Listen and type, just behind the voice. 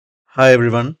Hi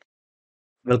everyone,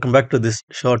 welcome back to this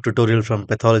short tutorial from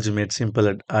Pathology Made Simple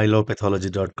at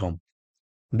ilovepathology.com.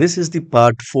 This is the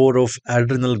part 4 of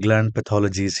Adrenal Gland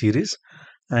Pathology series,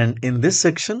 and in this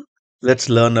section, let's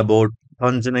learn about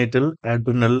congenital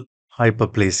adrenal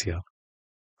hyperplasia.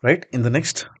 Right? In the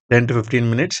next 10 to 15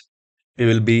 minutes, we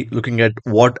will be looking at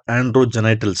what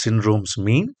androgenital syndromes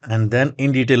mean, and then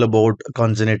in detail about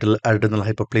congenital adrenal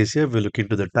hyperplasia. We'll look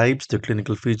into the types, the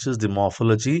clinical features, the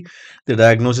morphology, the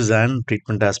diagnosis, and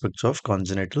treatment aspects of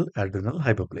congenital adrenal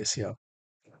hyperplasia.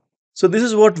 So this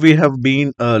is what we have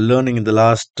been learning in the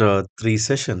last three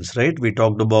sessions, right? We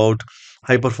talked about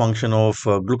hyperfunction of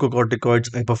glucocorticoids,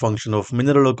 hyperfunction of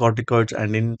mineralocorticoids,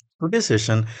 and in today's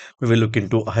session, we will look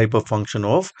into hyperfunction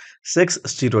of sex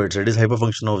steroids, that is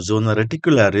hyperfunction of zona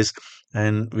reticularis,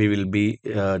 and we will be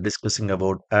discussing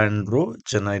about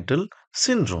androgenital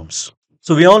syndromes.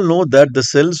 So we all know that the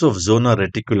cells of zona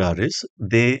reticularis,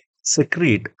 they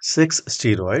secrete sex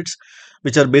steroids,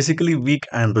 which are basically weak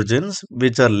androgens,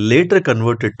 which are later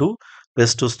converted to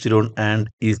testosterone and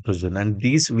estrogen. And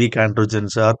these weak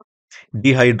androgens are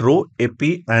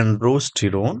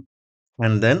dehydroepiandrosterone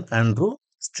and then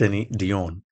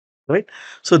androstenedione. Right?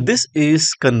 So this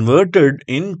is converted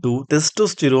into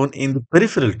testosterone in the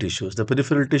peripheral tissues. The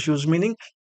peripheral tissues meaning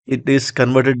it is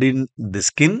converted in the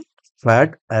skin,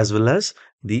 fat, as well as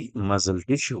the muscle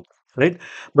tissue, right?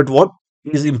 But what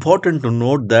is important to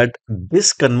note that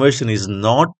this conversion is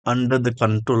not under the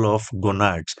control of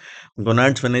gonads.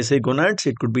 Gonads, when I say gonads,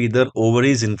 it could be either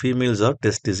ovaries in females or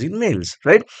testes in males,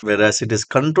 right? Whereas it is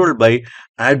controlled by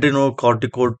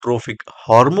adrenocorticotropic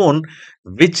hormone,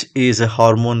 which is a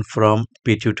hormone from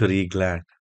pituitary gland,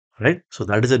 right? So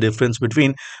that is the difference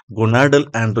between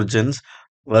gonadal androgens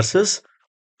versus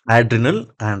adrenal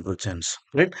androgens,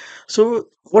 right? So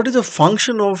what is the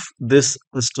function of this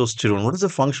testosterone? What is the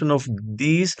function of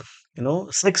these,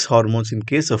 sex hormones? In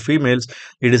case of females,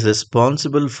 it is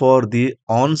responsible for the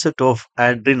onset of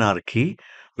adrenarche,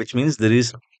 which means there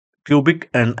is pubic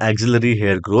and axillary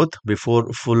hair growth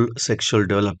before full sexual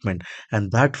development,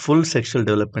 and that full sexual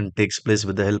development takes place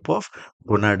with the help of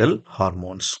gonadal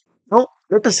hormones. Now,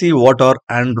 let us see what are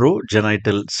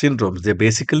androgenital syndromes. They're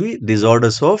basically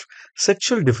disorders of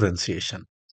sexual differentiation.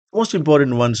 Most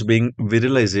important ones being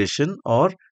virilization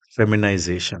or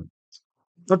feminization.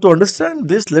 Now, to understand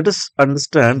this, let us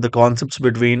understand the concepts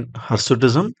between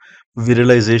hirsutism,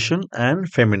 virilization, and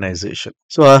feminization.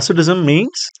 So, hirsutism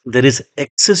means there is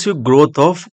excessive growth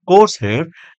of coarse hair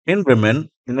in women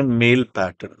in a male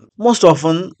pattern. Most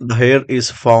often, the hair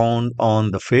is found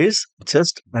on the face,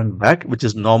 chest, and back, which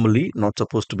is normally not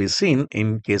supposed to be seen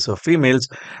in case of females,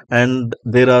 and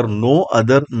there are no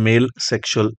other male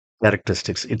sexual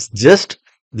characteristics. It's just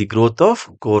the growth of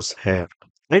coarse hair,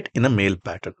 right, in a male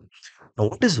pattern. Now,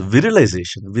 what is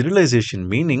virilization? Virilization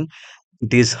meaning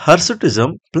it is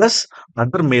hirsutism plus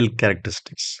other male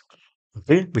characteristics,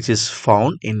 okay, which is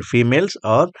found in females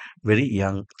or very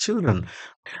young children.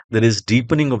 There is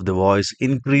deepening of the voice,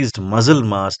 increased muscle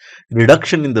mass,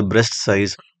 reduction in the breast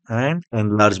size, and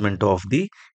enlargement of the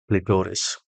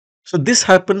clitoris. So, this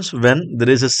happens when there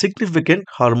is a significant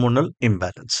hormonal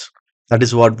imbalance. That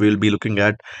is what we will be looking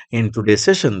at in today's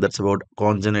session. That's about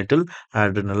congenital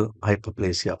adrenal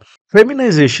hyperplasia.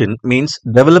 Feminization means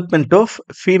development of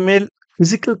female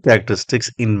physical characteristics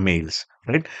in males,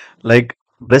 right? Like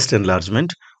breast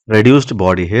enlargement, reduced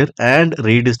body hair, and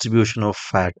redistribution of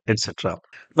fat, etc.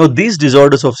 Now, these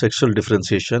disorders of sexual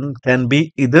differentiation can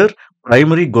be either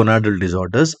primary gonadal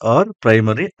disorders or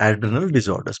primary adrenal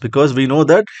disorders because we know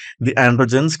that the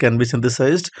androgens can be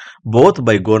synthesized both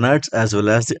by gonads as well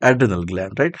as the adrenal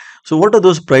gland, right? So, what are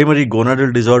those primary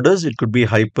gonadal disorders? It could be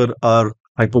hyper or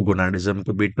hypogonadism,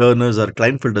 could be Turner's or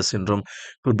Klinefelter syndrome,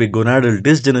 could be gonadal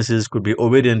dysgenesis, could be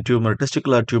ovarian tumor,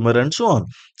 testicular tumor, and so on.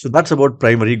 So, that's about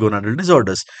primary gonadal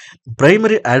disorders.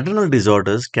 Primary adrenal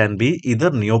disorders can be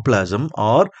either neoplasm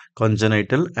or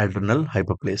congenital adrenal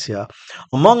hyperplasia.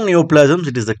 Among neoplasms,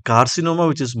 it is the carcinoma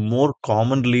which is more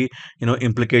commonly,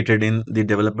 implicated in the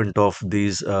development of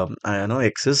these,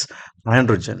 excess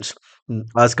androgens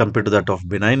as compared to that of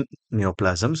benign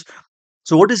neoplasms.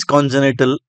 So, what is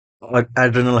congenital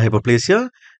adrenal hyperplasia?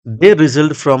 They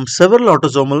result from several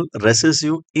autosomal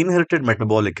recessive inherited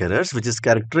metabolic errors, which is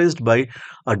characterized by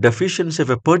a deficiency of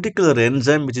a particular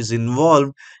enzyme which is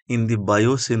involved in the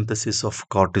biosynthesis of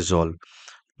cortisol.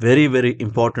 Very, very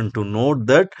important to note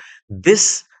that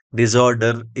this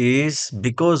disorder is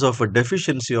because of a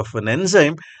deficiency of an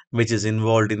enzyme which is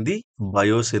involved in the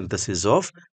biosynthesis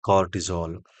of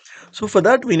cortisol. So for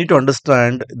that, we need to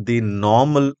understand the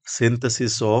normal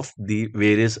synthesis of the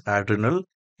various adrenal,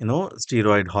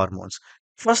 steroid hormones.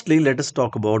 Firstly, let us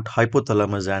talk about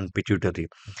hypothalamus and pituitary.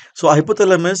 So,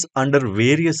 hypothalamus, under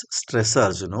various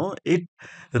stressors, it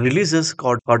releases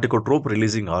corticotrope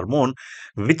releasing hormone,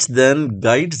 which then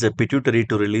guides the pituitary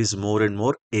to release more and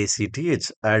more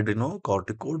ACTH,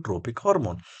 adrenocorticotropic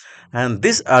hormone. And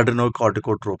this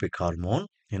adrenocorticotropic hormone,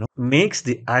 makes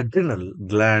the adrenal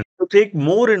gland to take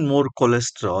more and more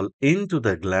cholesterol into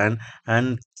the gland.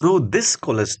 And through this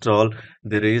cholesterol,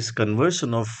 there is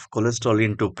conversion of cholesterol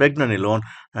into pregnenolone.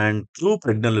 And through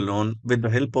pregnenolone, with the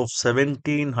help of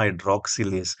 17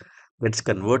 hydroxylase, gets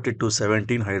converted to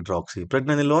 17 hydroxy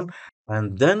pregnenolone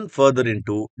and then further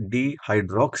into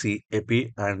dehydroxy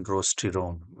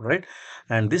epiandrosterone, right?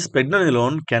 And this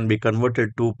pregnenolone can be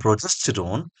converted to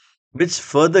progesterone, which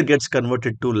further gets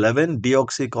converted to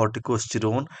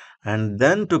 11-deoxycorticosterone and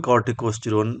then to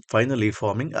corticosterone, finally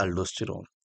forming aldosterone.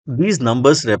 These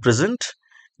numbers represent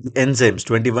the enzymes,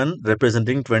 21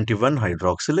 representing 21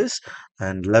 hydroxylase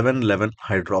and 11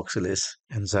 hydroxylase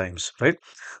enzymes, right?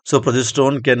 So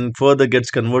progesterone can further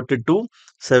gets converted to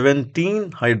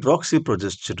 17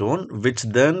 hydroxyprogesterone, which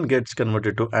then gets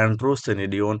converted to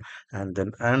androstenedione, and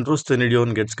then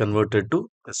androstenedione gets converted to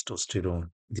testosterone.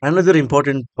 Another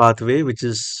important pathway which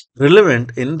is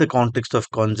relevant in the context of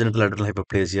congenital adrenal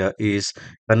hyperplasia is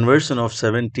conversion of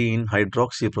 17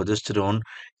 hydroxyprogesterone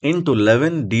into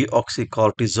 11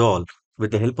 deoxycortisol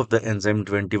with the help of the enzyme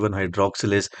 21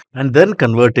 hydroxylase and then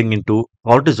converting into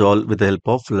cortisol with the help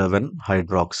of 11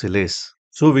 hydroxylase.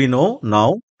 So we know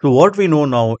now, so what we know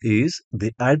now is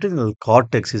the adrenal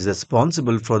cortex is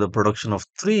responsible for the production of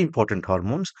three important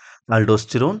hormones: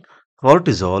 aldosterone,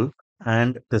 cortisol,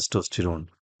 and testosterone.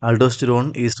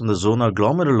 Aldosterone is from the zona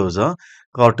glomerulosa,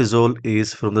 cortisol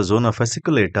is from the zona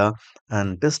fasciculata,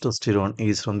 and testosterone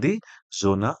is from the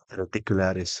zona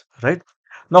reticularis. Right?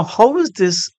 Now, how is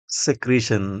this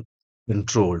secretion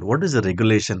controlled? What is the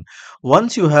regulation?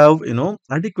 Once you have,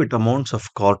 adequate amounts of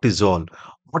cortisol,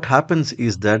 what happens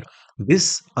is that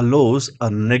this allows a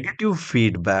negative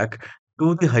feedback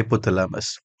to the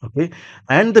hypothalamus, okay,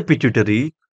 and the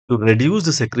pituitary to reduce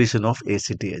the secretion of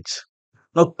ACTH.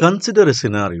 Now consider a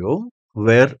scenario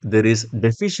where there is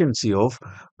deficiency of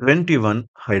 21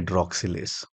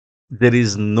 hydroxylase. There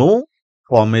is no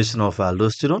formation of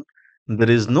aldosterone.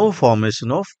 There is no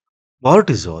formation of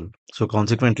cortisol. So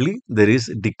consequently, there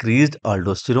is decreased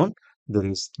aldosterone. There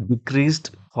is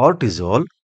decreased cortisol,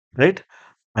 right?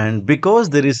 And because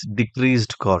there is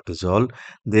decreased cortisol,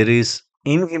 there is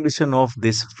inhibition of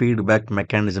this feedback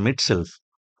mechanism itself.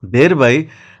 Thereby,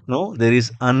 no, there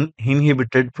is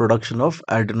uninhibited production of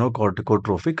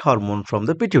adrenocorticotropic hormone from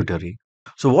the pituitary.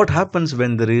 So, what happens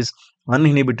when there is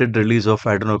uninhibited release of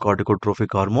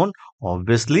adrenocorticotropic hormone?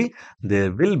 Obviously,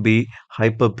 there will be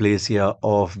hyperplasia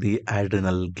of the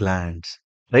adrenal glands,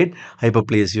 right?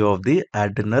 Hyperplasia of the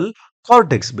adrenal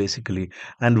cortex, basically.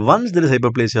 And once there is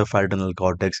hyperplasia of adrenal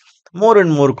cortex, more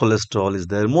and more cholesterol is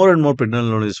there, more and more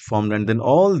pregnenolone is formed, and then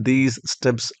all these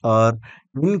steps are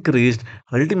increased,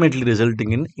 ultimately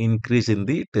resulting in increase in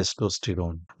the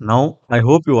testosterone. Now, I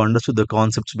hope you understood the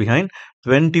concepts behind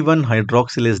 21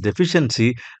 hydroxylase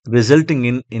deficiency resulting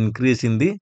in increase in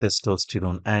the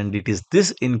testosterone, and it is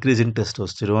this increase in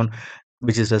testosterone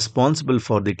which is responsible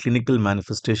for the clinical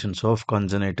manifestations of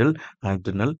congenital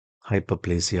adrenal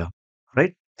hyperplasia,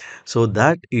 right? So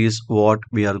that is what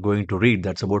we are going to read.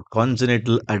 That's about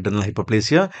congenital adrenal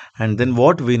hyperplasia. And then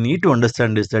what we need to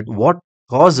understand is that what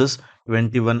causes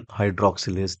 21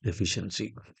 hydroxylase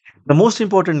deficiency. The most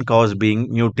important cause being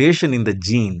mutation in the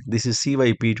gene. This is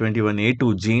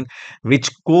CYP21A2 gene, which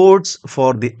codes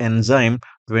for the enzyme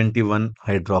 21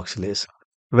 hydroxylase.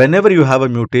 Whenever you have a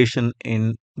mutation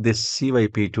in this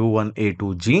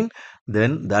CYP21A2 gene,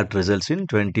 then that results in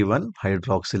 21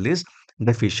 hydroxylase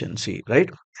deficiency, right?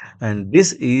 And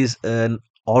this is an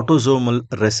autosomal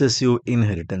recessive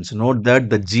inheritance. Note that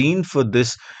the gene for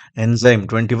this enzyme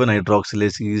 21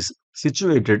 hydroxylase is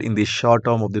situated in the short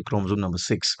arm of the chromosome number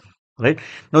 6, right?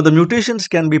 Now the mutations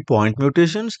can be point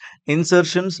mutations,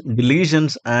 insertions,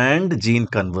 deletions, and gene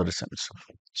conversions.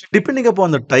 So depending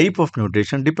upon the type of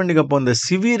mutation, depending upon the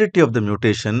severity of the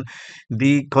mutation,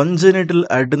 the congenital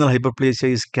adrenal hyperplasia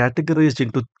is categorized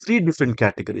into three different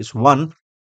categories. One,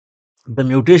 the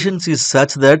mutations is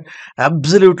such that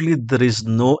absolutely there is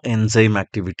no enzyme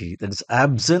activity. That is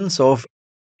absence of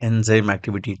enzyme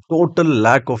activity, total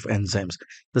lack of enzymes.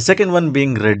 The second one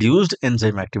being reduced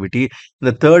enzyme activity.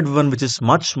 The third one, which is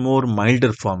much more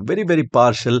milder form, very, very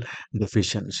partial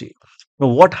deficiency. Now,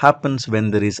 what happens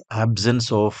when there is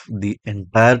absence of the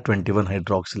entire 21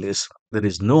 hydroxylase? There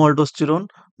is no aldosterone,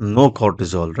 no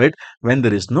cortisol, right? When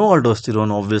there is no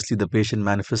aldosterone, obviously the patient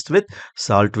manifests with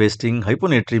salt wasting,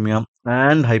 hyponatremia,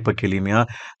 and hyperkalemia,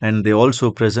 and they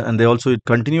also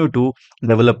continue to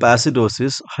develop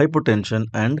acidosis, hypotension,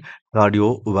 and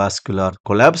cardiovascular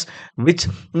collapse, which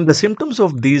the symptoms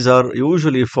of these are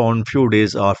usually found few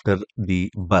days after the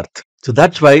birth. So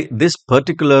that's why this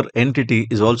particular entity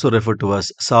is also referred to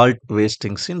as salt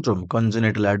wasting syndrome,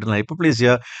 congenital adrenal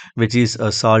hyperplasia, which is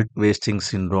a salt wasting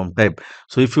syndrome type.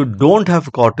 So if you don't have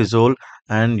cortisol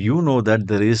and you know that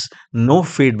there is no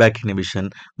feedback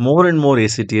inhibition, more and more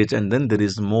ACTH, and then there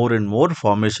is more and more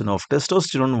formation of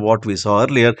testosterone, what we saw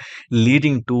earlier,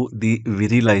 leading to the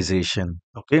virilization.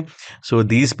 Okay, so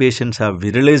these patients have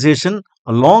virilization.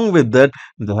 Along with that,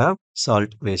 they have salt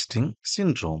wasting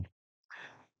syndrome.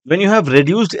 When you have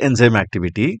reduced enzyme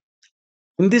activity,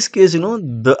 in this case,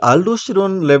 the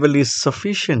aldosterone level is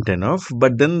sufficient enough,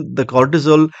 but then the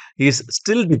cortisol is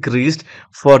still decreased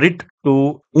for it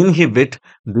to inhibit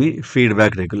the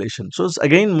feedback regulation. So it's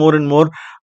again more and more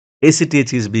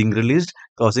ACTH is being released,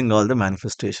 causing all the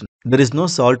manifestation. There is no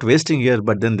salt wasting here,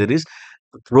 but then there is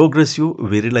progressive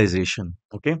virilization.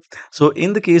 Okay, so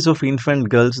in the case of infant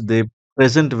girls, they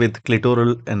present with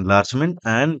clitoral enlargement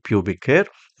and pubic hair.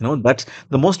 That's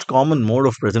the most common mode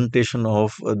of presentation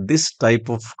of this type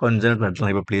of congenital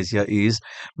adrenal hyperplasia is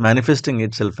manifesting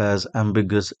itself as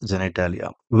ambiguous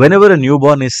genitalia. Whenever a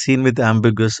newborn is seen with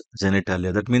ambiguous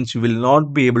genitalia, that means you will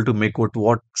not be able to make out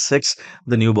what sex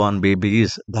the newborn baby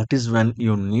is. That is when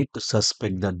you need to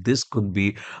suspect that this could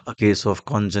be a case of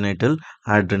congenital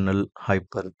adrenal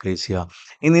hyperplasia.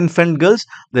 In infant girls,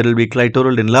 there will be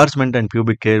clitoral enlargement and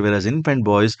pubic hair, whereas infant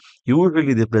boys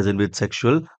usually they present with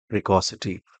sexual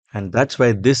precocity. And that's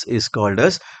why this is called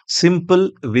as simple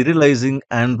virilizing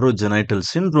androgenital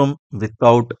syndrome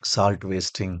without salt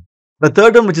wasting. The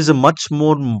third one, which is a much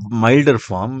more milder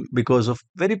form because of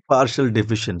very partial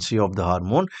deficiency of the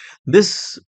hormone,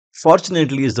 this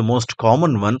fortunately is the most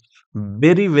common one.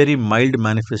 Very, very mild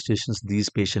manifestations these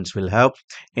patients will have.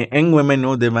 Young women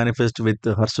know they manifest with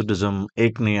hirsutism,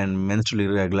 acne, and menstrual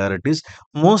irregularities.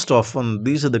 Most often,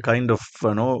 these are the kind of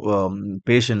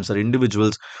patients or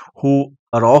individuals who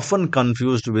are often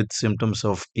confused with symptoms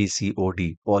of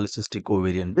PCOD, polycystic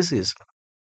ovarian disease.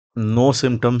 No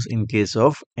symptoms in case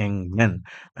of young men,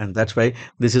 and that's why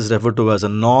this is referred to as a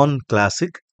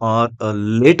non-classic or a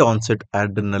late onset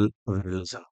adrenal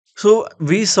virilism. So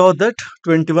we saw that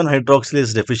 21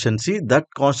 hydroxylase deficiency that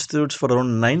constitutes for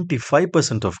around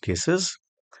 95% of cases.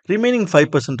 Remaining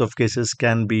 5% of cases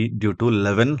can be due to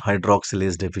 11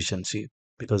 hydroxylase deficiency.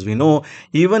 Because we know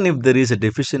even if there is a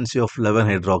deficiency of 11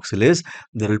 hydroxylase,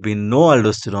 there will be no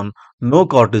aldosterone, no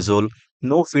cortisol,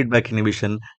 no feedback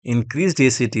inhibition, increased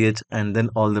ACTH, and then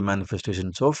all the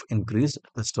manifestations of increased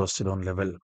testosterone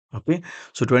level. Okay,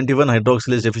 so 21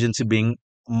 hydroxylase deficiency being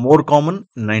more common,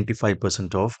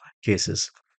 95% of cases.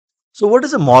 So, what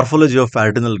is the morphology of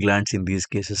adrenal glands in these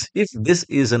cases? If this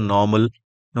is a normal,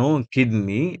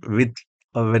 kidney with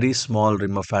a very small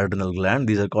rim of adrenal gland,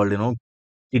 these are called,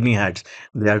 kidney heads.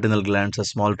 The adrenal glands are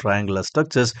small triangular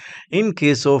structures. In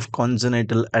case of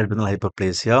congenital adrenal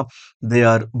hyperplasia, they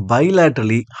are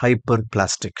bilaterally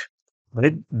hyperplastic.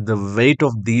 Right, the weight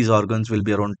of these organs will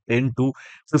be around 10 to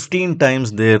 15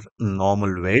 times their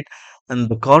normal weight, and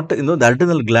the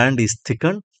adrenal gland is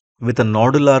thickened with a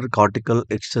nodular cortical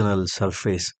external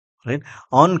surface. Right,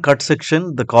 on cut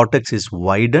section, the cortex is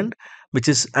widened, which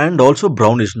is and also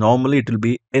brownish. Normally, it will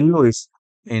be yellowish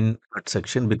in cut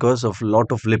section because of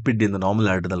lot of lipid in the normal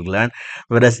adrenal gland,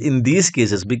 whereas in these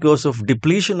cases because of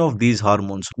depletion of these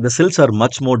hormones the cells are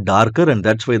much more darker, and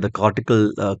that's why the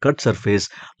cortical cut surface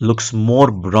looks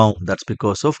more brown. That's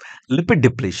because of lipid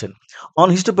depletion. On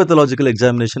histopathological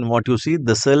examination, what you see,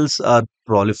 the cells are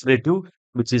proliferative,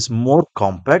 which is more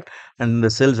compact, and the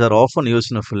cells are often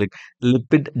eosinophilic,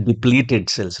 lipid depleted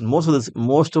cells. And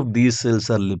most of these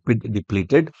cells are lipid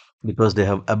depleted because they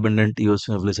have abundant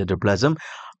eosinophilic cytoplasm.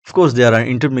 Of course, they are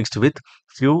intermixed with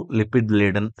few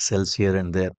lipid-laden cells here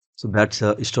and there. So that's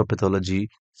a histopathology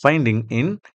finding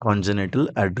in congenital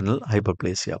adrenal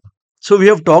hyperplasia. So we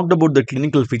have talked about the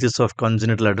clinical features of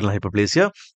congenital adrenal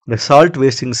hyperplasia. The salt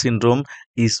wasting syndrome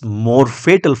is more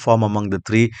fatal form among the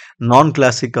three.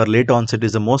 Non-classic or late onset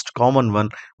is the most common one,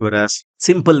 whereas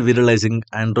simple virilizing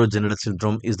androgenital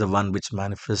syndrome is the one which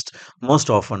manifests most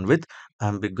often with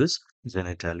ambiguous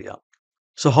genitalia.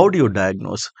 So how do you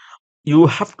diagnose? You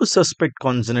have to suspect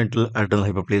congenital adrenal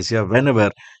hyperplasia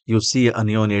whenever you see a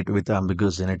neonate with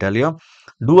ambiguous genitalia.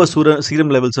 Do a serum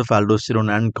levels of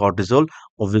aldosterone and cortisol.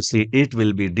 Obviously, it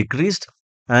will be decreased.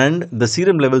 and the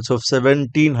serum levels of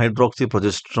 17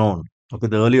 hydroxyprogesterone, okay,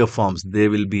 the earlier forms, they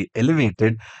will be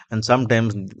elevated. And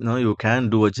sometimes, you can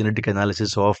do a genetic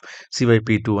analysis of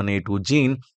CYP21A2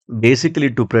 gene, basically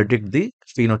to predict the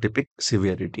phenotypic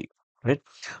severity, right?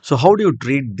 So how do you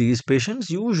treat these patients?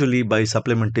 Usually by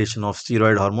supplementation of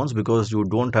steroid hormones, because you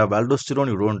don't have aldosterone,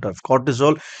 you don't have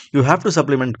cortisol. You have to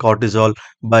supplement cortisol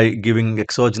by giving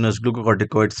exogenous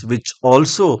glucocorticoids, which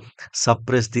also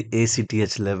suppress the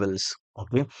ACTH levels.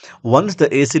 Okay, once the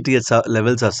ACTH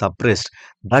levels are suppressed,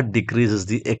 that decreases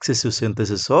the excessive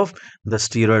synthesis of the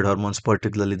steroid hormones,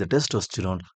 particularly the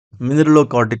testosterone.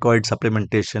 Mineralocorticoid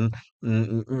supplementation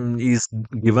is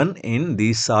given in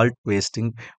the salt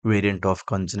wasting variant of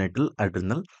congenital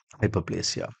adrenal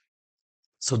hyperplasia.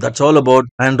 So that's all about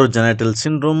androgenital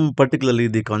syndrome, particularly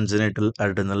the congenital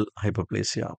adrenal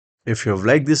hyperplasia. If you have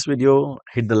liked this video,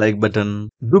 hit the like button.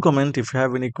 Do comment if you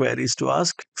have any queries to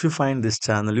ask. If you find this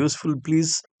channel useful,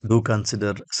 please do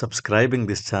consider subscribing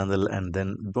this channel, and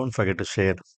then don't forget to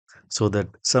share so that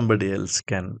somebody else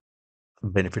can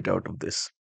benefit out of this.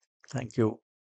 Thank you.